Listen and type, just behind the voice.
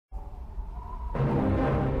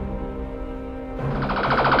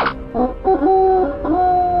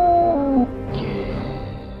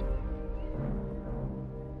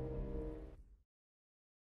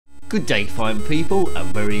Good day, fine people. A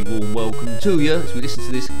very warm welcome to you as we listen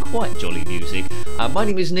to this quite jolly music. My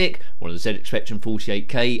name is Nick, one of the zxspectrum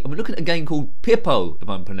 48K, and we're looking at a game called Pippo, if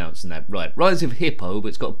I'm pronouncing that right. Rhymes with hippo, but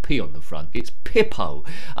it's got a P on the front. It's Pippo.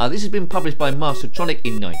 This has been published by Mastertronic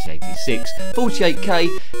in 1986. 48K.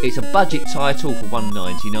 It's a budget title for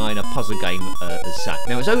 $1.99, a puzzle game as such.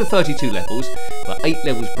 Now it's over 32 levels, but 8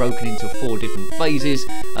 levels broken into 4 different phases.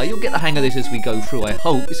 You'll get the hang of this as we go through. I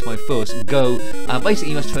hope it's my first go.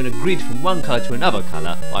 Basically, you must turn a grid from one colour to another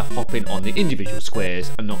colour by hopping on the individual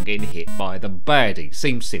squares and not getting hit by the baddie.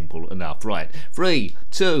 Seems simple enough. Right, 3,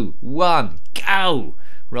 2, 1, go!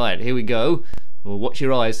 Right, here we go. Well, watch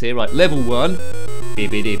your eyes here. Right, level 1.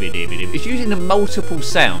 It's using a multiple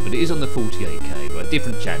sound, but it is on the 48K. Right,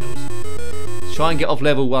 different channels. Try and get off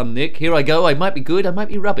level 1, Nick. Here I go. I might be good, I might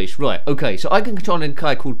be rubbish. Right, okay, so I can control a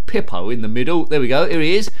guy called Pippo in the middle. There we go, here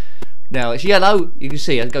he is. Now it's yellow, you can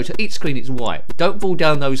see as I go to each screen it's white. Don't fall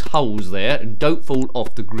down those holes there and don't fall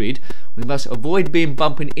off the grid. We must avoid being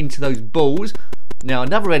bumping into those balls. Now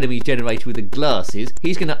another enemy generated with the glasses.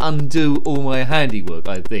 He's going to undo all my handiwork,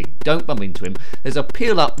 I think. Don't bump into him. There's a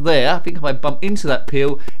pill up there. I think if I bump into that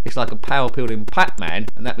pill, it's like a power pill in Pac-Man,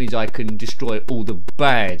 and that means I can destroy all the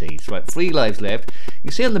baddies. Right, 3 lives left. You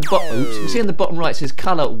can see on the bottom. Oops, you can see on the bottom right it says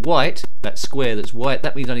colour white. That square that's white.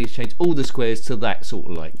 That means I need to change all the squares to that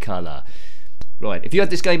sort of like colour. Right, if you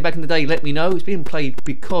had this game back in the day, let me know. It's being played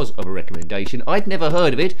because of a recommendation. I'd never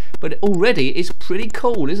heard of it, but already it's pretty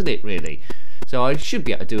cool, isn't it, really? So I should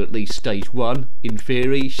be able to do at least stage 1, in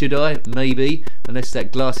theory, should I? Maybe, unless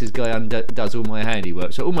that glasses guy does all my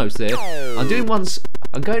handiwork. So almost there. I'm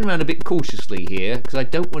going around a bit cautiously here, because I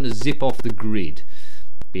don't want to zip off the grid.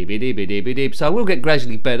 So I will get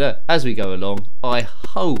gradually better as we go along, I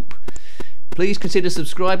hope. Please consider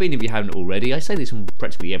subscribing if you haven't already. I say this on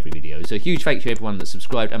practically every video, so a huge thank you to everyone that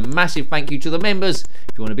subscribed. A massive thank you to the members.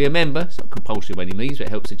 If you want to be a member, it's not compulsory by any means, but it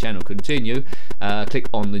helps the channel continue. Click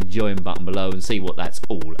on the join button below and see what that's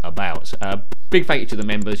all about. Big thank you to the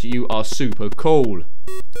members. You are super cool.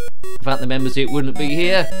 Without the members, it wouldn't be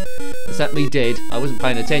here. Is that me dead? I wasn't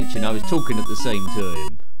paying attention. I was talking at the same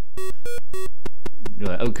time.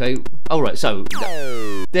 Right, okay. Alright, so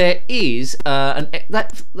there is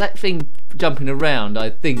that thing jumping around, I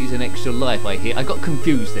think is an extra life I hit. I got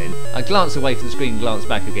confused then. I glanced away from the screen and glanced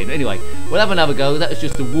back again. Anyway, we'll have another go. That was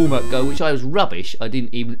just a warm-up go, which I was rubbish. I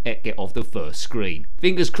didn't even get off the first screen.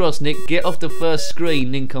 Fingers crossed, Nick. Get off the first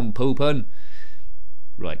screen, nincompoopin.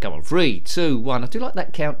 Right, come on. 3, 2, 1. I do like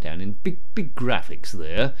that countdown in big graphics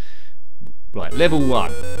there. Right, level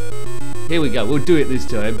 1. Here we go, we'll do it this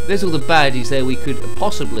time. There's all the baddies there we could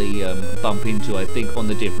possibly bump into, I think, on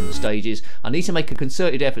the different stages. I need to make a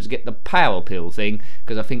concerted effort to get the power pill thing,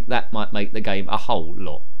 because I think that might make the game a whole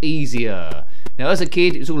lot easier. Now, as a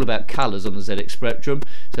kid, it was all about colours on the zxspectrum,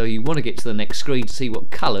 so you want to get to the next screen to see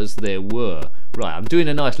what colours there were. Right, I'm doing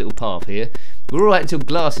a nice little path here. We're alright until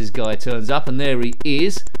Glasses Guy turns up, and there he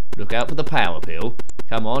is. Look out for the power pill.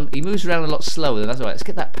 Come on, he moves around a lot slower than that's alright. Let's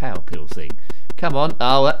get that power pill thing. Come on.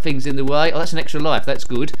 Oh, that thing's in the way. Oh, that's an extra life. That's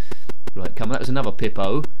good. Right, come on. That was another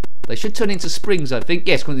Pippo. They should turn into springs, I think.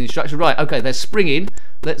 Yes, according to the instruction. Right, okay, they're springing.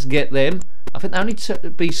 Let's get them. I think they only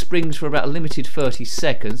be springs for about a limited 30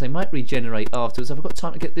 seconds. They might regenerate afterwards. Have I got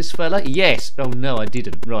time to get this fella? Yes. Oh, no, I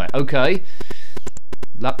didn't. Right, okay.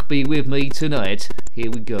 Luck be with me tonight. Here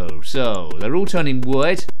we go. So, they're all turning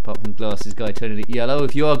white, apart from Glasses Guy turning it yellow.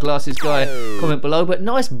 If you are Glasses Guy, comment below. But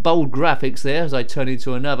nice bold graphics there as I turn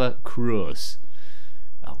into another cross.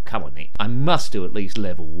 Oh, come on, Nick. I must do at least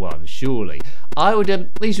level 1, surely. I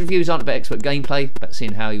would. These reviews aren't about expert gameplay, but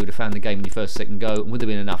seeing how you would have found the game in your first second go, and would have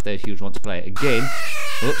been enough there if you would want to play it again.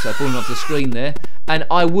 Oops, I've fallen off the screen there. And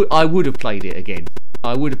I would have played it again.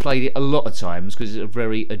 I would have played it a lot of times because it's a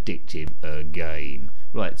very addictive game.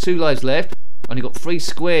 Right, 2 lives left. Only got 3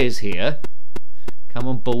 squares here. Come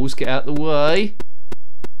on, balls, get out the way.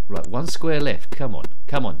 Right, 1 square left. Come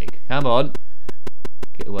on, Nick. Come on.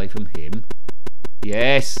 Get away from him.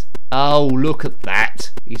 Yes. Oh, look at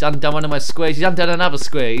that. He's undone one of my squares. He's undone another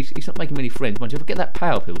square. He's not making many friends. Mind you, if I get that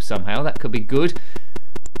power pill somehow, that could be good.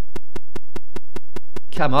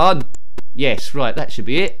 Come on. Yes, right, that should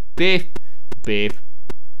be it. Biff, biff,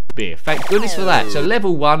 biff. Thank goodness for that. So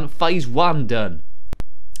level 1, phase 1 done.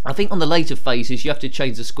 I think on the later phases you have to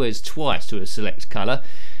change the squares twice to a select colour.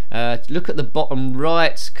 Look at the bottom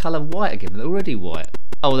right. Colour white again. They're already white.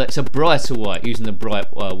 Oh, that's a brighter white using the bright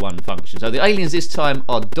 1 function. So the aliens this time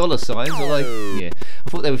are dollar signs. Although, yeah, I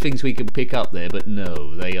thought there were things we could pick up there, but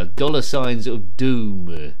no, they are dollar signs of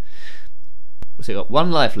doom. So we've got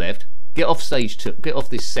 1 life left. get off stage 2, get off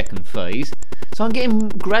this second phase. So I'm getting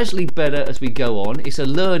gradually better as we go on. It's a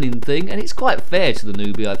learning thing, and it's quite fair to the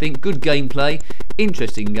newbie, I think. Good gameplay,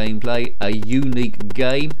 interesting gameplay, a unique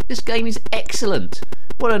game. This game is excellent.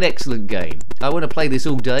 What an excellent game. I want to play this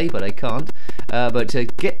all day, but I can't. But to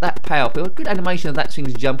get that power pill, good animation of that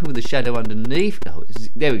thing's jumping with the shadow underneath. Oh,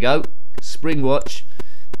 there we go. Spring watch.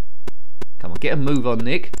 Come on, get a move on,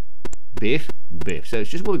 Nick. Biff, biff. So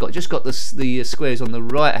it's just what we've got. Just got the squares on the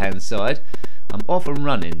right hand side. I'm off and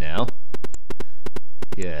running now.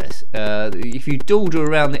 Yes. If you dawdle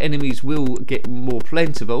around, the enemies will get more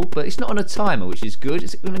plentiful, but it's not on a timer, which is good.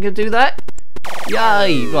 Is it going to do that?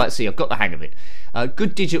 Yay! Right, see, I've got the hang of it.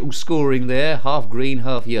 Good digital scoring there, half green,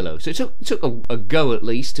 half yellow. So it took a go at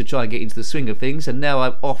least to try and get into the swing of things, and now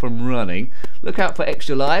I'm off and running. Look out for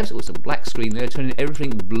extra lives. Oh, it's a black screen there, turning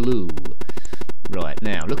everything blue. Right,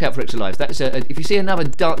 now, look out for extra lives. That's if you see another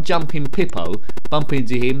jumping Pippo, bump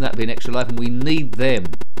into him, that'd be an extra life, and we need them.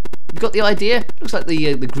 You've got the idea? Looks like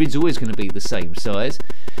the grid's always going to be the same size.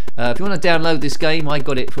 If you want to download this game, I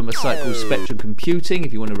got it from a site called Spectrum Computing.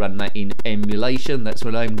 If you want to run that in emulation, that's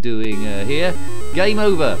what I'm doing here. Game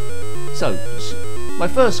over. So, my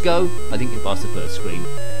first go, I didn't get past the first screen.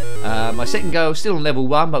 My second go, still on level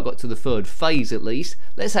 1, but I got to the third phase at least.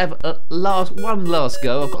 Let's have one last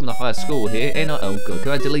go. I've gotten the highest score here. Oh god,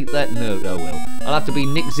 can I delete that? No, oh well. I'll have to be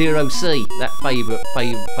Nick 0C, that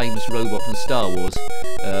famous robot from Star Wars.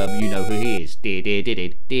 You know who he is.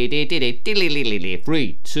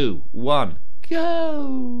 3, 2, 1,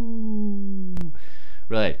 go!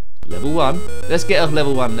 Right. Level 1. Let's get off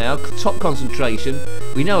level 1 now. Top concentration.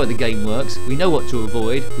 We know how the game works. We know what to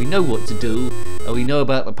avoid. We know what to do. And we know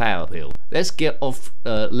about the power pill. Let's get off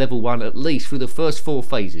level 1 at least through the first 4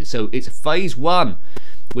 phases. So it's phase 1.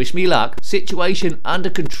 Wish me luck. Situation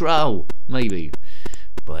under control. Maybe.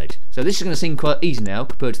 Right. So this is going to seem quite easy now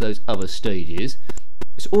compared to those other stages.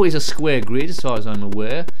 It's always a square grid as far as I'm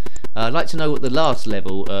aware. I'd like to know what the last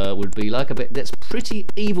level would be like. I bet that's pretty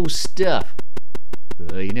evil stuff.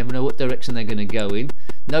 You never know what direction they're going to go in.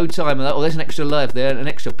 No time on that. Oh, there's an extra life there, an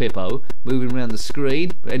extra Pippo moving around the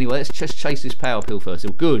screen. But anyway, let's just chase this power pill first.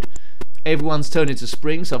 Oh, good. Everyone's turned into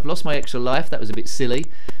spring, so I've lost my extra life. That was a bit silly.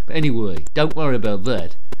 But anyway, don't worry about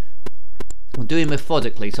that. I'm doing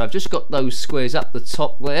methodically, so I've just got those squares up the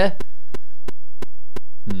top there.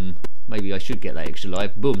 Maybe I should get that extra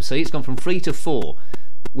life. Boom. See, it's gone from 3 to 4.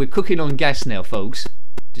 We're cooking on gas now, folks.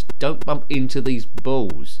 Just don't bump into these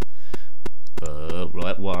balls.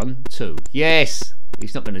 Right, 1, 2. Yes!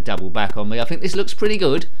 He's not going to double back on me. I think this looks pretty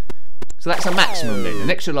good. So that's a maximum then.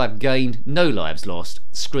 An extra life gained, no lives lost.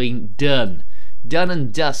 Screen done. Done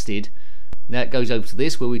and dusted. Now it goes over to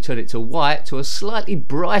this where we turn it to white, to a slightly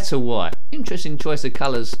brighter white. Interesting choice of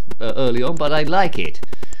colours early on, but I like it.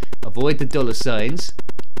 Avoid the dollar signs.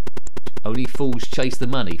 Only fools chase the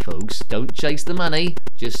money, folks. Don't chase the money,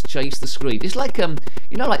 just chase the screen. It's like you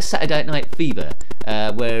know, like Saturday Night Fever,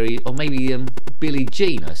 or maybe Billie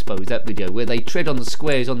Jean, I suppose, that video where they tread on the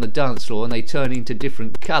squares on the dance floor and they turn into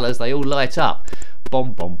different colours. They all light up.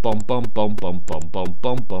 Bom bom bom bom bom bom bom bom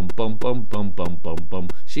bom bom bom bom bom bom bom bom.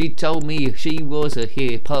 She told me she was a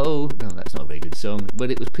hippo. No, that's not a very good song,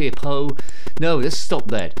 but it was Pippo. No, let's stop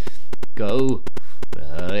that. Go.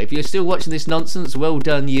 If you're still watching this nonsense, well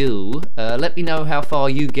done you. Let me know how far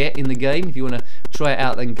you get in the game. If you want to try it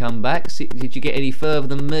out, then come back. Did you get any further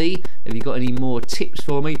than me? Have you got any more tips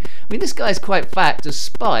for me? I mean, this guy's quite fat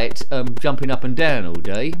despite jumping up and down all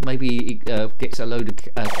day. Maybe he gets a load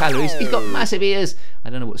of calories. He's got massive ears. I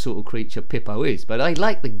don't know what sort of creature Pippo is, but I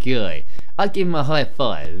like the guy. I'd give him a high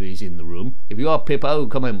five if he's in the room. If you are Pippo,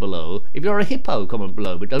 comment below. If you're a hippo, comment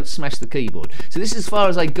below, but don't smash the keyboard. So this is as far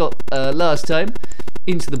as I got last time.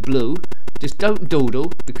 Into the blue. Just don't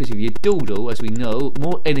dawdle, because if you dawdle, as we know,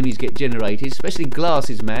 more enemies get generated, especially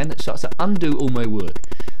glasses man, that starts to undo all my work.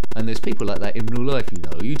 And there's people like that in real life, you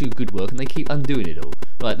know. You do good work and they keep undoing it all.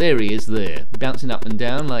 Right, there he is there, bouncing up and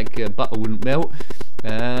down like butter wouldn't melt.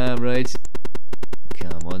 Right.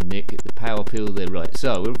 Come on, Nick, get the power pill there. Right,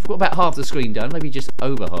 so we've got about half the screen done, maybe just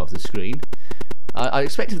over half the screen. I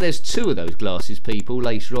expect if there's 2 of those glasses people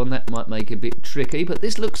later on, that might make it a bit tricky, but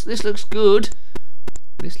this looks good.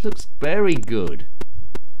 This looks very good.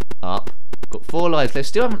 Up. Got 4 lives left.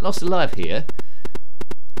 Still haven't lost a life here.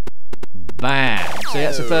 Bam! So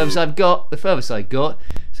that's the furthest I've got. The furthest I got.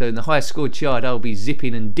 So in the highest scored chart, I'll be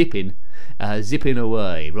zipping and dipping. Zipping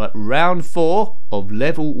away. Right, round 4 of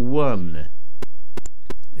level 1.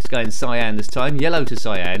 Let's go in cyan this time. Yellow to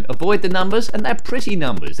cyan. Avoid the numbers, and they're pretty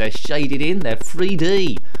numbers. They're shaded in. They're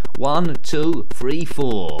 3D. 1, 2, 3,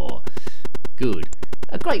 4. Good.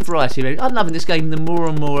 A great variety of it. I'm loving this game the more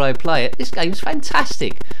and more I play it. This game's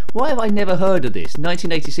fantastic. Why have I never heard of this?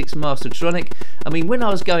 1986 Mastertronic. I mean, when I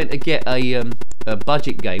was going to get a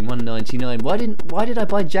budget game, $1.99, why did I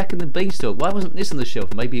buy Jack and the Beanstalk? Why wasn't this on the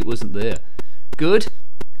shelf? Maybe it wasn't there. Good.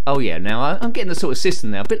 Oh yeah, now I'm getting the sort of system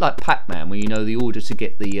now, a bit like Pac-Man, where you know the order to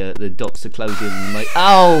get the dots to close in. And make,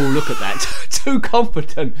 oh, look at that! Too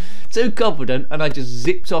confident, and I just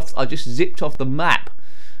zipped off the map.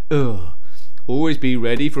 Ugh. Always be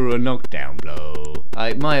ready for a knockdown blow.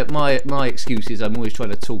 My excuse is I'm always trying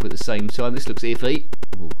to talk at the same time. This looks iffy.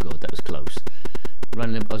 Oh god, that was close.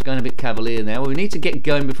 I was going a bit cavalier now. Well, we need to get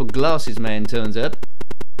going before Glasses Man turns up.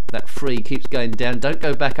 That 3 keeps going down. Don't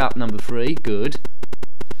go back up, number 3. Good.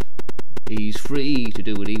 He's free to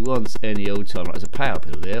do what he wants any old time. Right, there's a power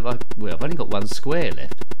pill there. I've only got 1 square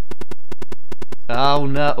left. Oh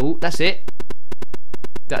no. Oh, that's it.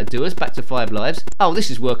 That'll do us. Back to 5 lives. Oh, this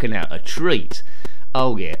is working out a treat.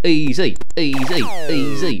 Oh yeah. Easy. Easy.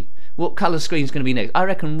 Easy. What colour screen's going to be next? I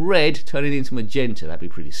reckon red turning into magenta. That'd be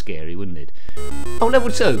pretty scary, wouldn't it? Oh, level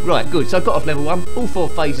 2. Right, good. So I've got off level 1. All 4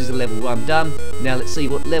 phases of level 1 done. Now let's see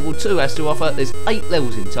what level 2 has to offer. There's 8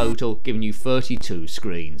 levels in total, giving you 32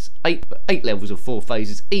 screens. 8 levels of 4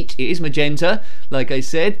 phases each. It is magenta, like I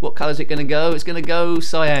said. What colour is it going to go? It's going to go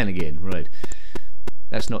cyan again. Right.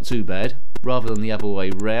 That's not too bad. Rather than the other way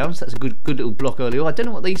round. So that's a good little block earlier. I don't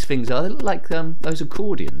know what these things are. They look like those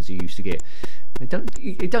accordions you used to get.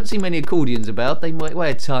 You don't see many accordions about. They might weigh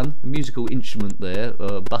a ton. A musical instrument there,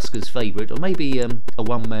 Busker's favourite, or maybe a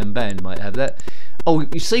one-man band might have that. Oh,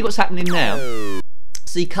 you see what's happening now?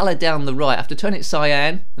 See colour down the right. I have to turn it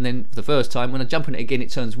cyan, and then for the first time, when I jump on it again, it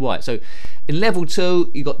turns white. So in level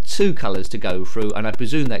 2, you've got 2 colours to go through, and I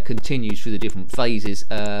presume that continues through the different phases,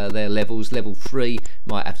 their levels. Level 3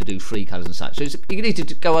 might have to do 3 colours and such. So you need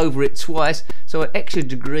to go over it twice. So an extra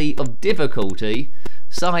degree of difficulty.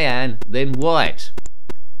 Cyan, then white.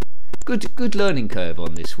 Good learning curve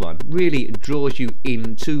on this one. Really draws you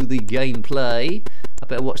into the gameplay. I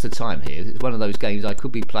better watch the time here. It's one of those games I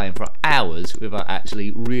could be playing for hours without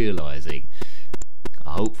actually realising.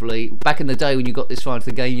 Hopefully, back in the day when you got this far into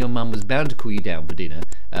the game, your mum was bound to call you down for dinner,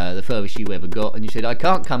 the furthest you ever got, and you said, I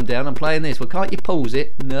can't come down, I'm playing this. Well, can't you pause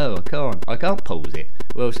it? No, I can't pause it.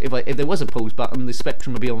 Well, if there was a pause button, the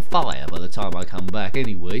Spectrum would be on fire by the time I come back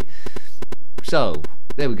anyway. So,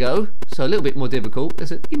 there we go. So a little bit more difficult.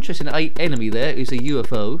 There's an interesting enemy there who's a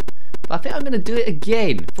UFO. But I think I'm going to do it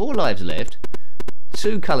again. 4 lives left.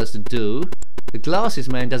 2 colours to do. The Glasses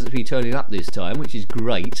Man doesn't be turning up this time, which is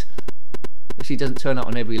great. Actually doesn't turn up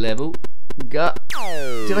on every level. Did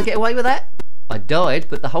I get away with that? I died,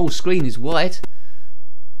 but the whole screen is white.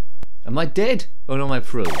 Am I dead? Or am I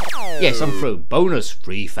through? Yes, I'm through. Bonus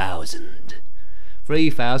 3,000.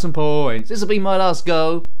 3,000 points. This will be my last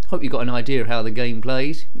go. Hope you got an idea of how the game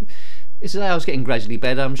plays. It's how I was getting gradually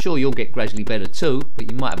better. I'm sure you'll get gradually better too,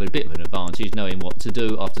 but you might have a bit of an advantage knowing what to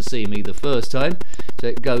do after seeing me the first time. So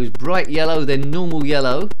it goes bright yellow, then normal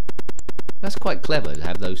yellow. That's quite clever to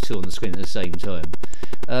have those 2 on the screen at the same time.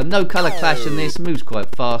 No colour clash in this, moves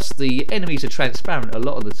quite fast. The enemies are transparent a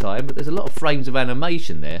lot of the time, but there's a lot of frames of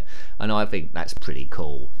animation there, and I think that's pretty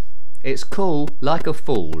cool. It's cool like a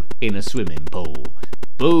fool in a swimming pool.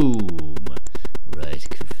 Boom! Right.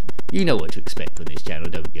 You know what to expect from this channel,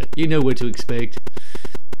 don't you? You know what to expect.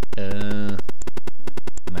 Man.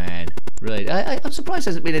 Right. I'm surprised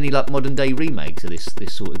there hasn't been any like modern day remakes of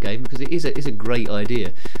this sort of game, because it is a great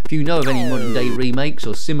idea. If you know of any modern day remakes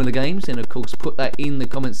or similar games, then of course put that in the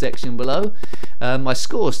comment section below. My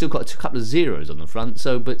score's still got a couple of zeros on the front,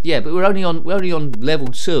 so but we're only on level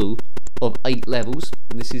 2 of 8 levels,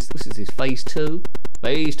 and this is phase 2.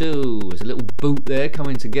 Phase 2. There's a little boot there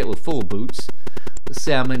coming to get, well, 4 boots. Let's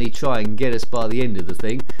see how many try and get us by the end of the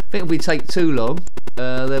thing. I think if we take too long,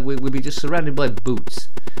 we'll be just surrounded by boots.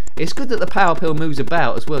 It's good that the power pill moves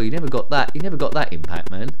about as well. You never got that in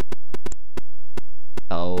Pac-Man.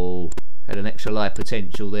 Oh, had an extra life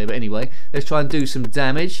potential there. But anyway, let's try and do some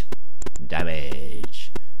damage.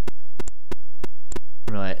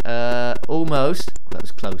 Right, almost. That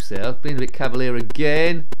was close there. I've been a bit cavalier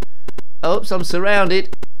again. Oops, I'm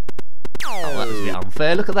surrounded. Oh, that was a bit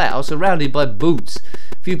unfair. Look at that. I was surrounded by boots.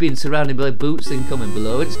 If you've been surrounded by boots, then comment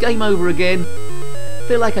below. It's game over again.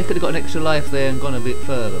 Feel like I could have got an extra life there and gone a bit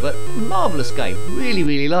further, but marvellous game.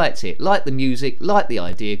 Really liked it. Liked the music, liked the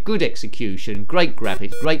idea, good execution, great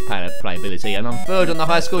graphics, great playability, and I'm 3rd on the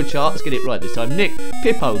high score chart. Let's get it right this time. Nick,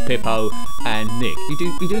 Pippo, and Nick.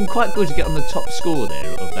 You're doing quite good to get on the top score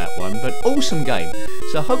there of that one, but awesome game.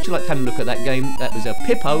 So I hope you liked having a look at that game. That was a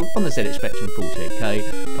Pippo on the ZX Spectrum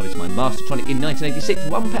 48K, published by Mastertronic in 1986,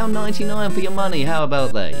 £1.99 for your money. How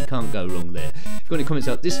about that? You can't go wrong there. If you've got any comments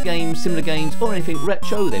about this game, similar games, or anything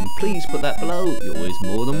retro, then please put that below. You're always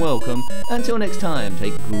more than welcome. Until next time,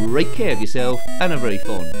 take great care of yourself and are very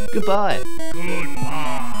fond. Goodbye. Goodbye.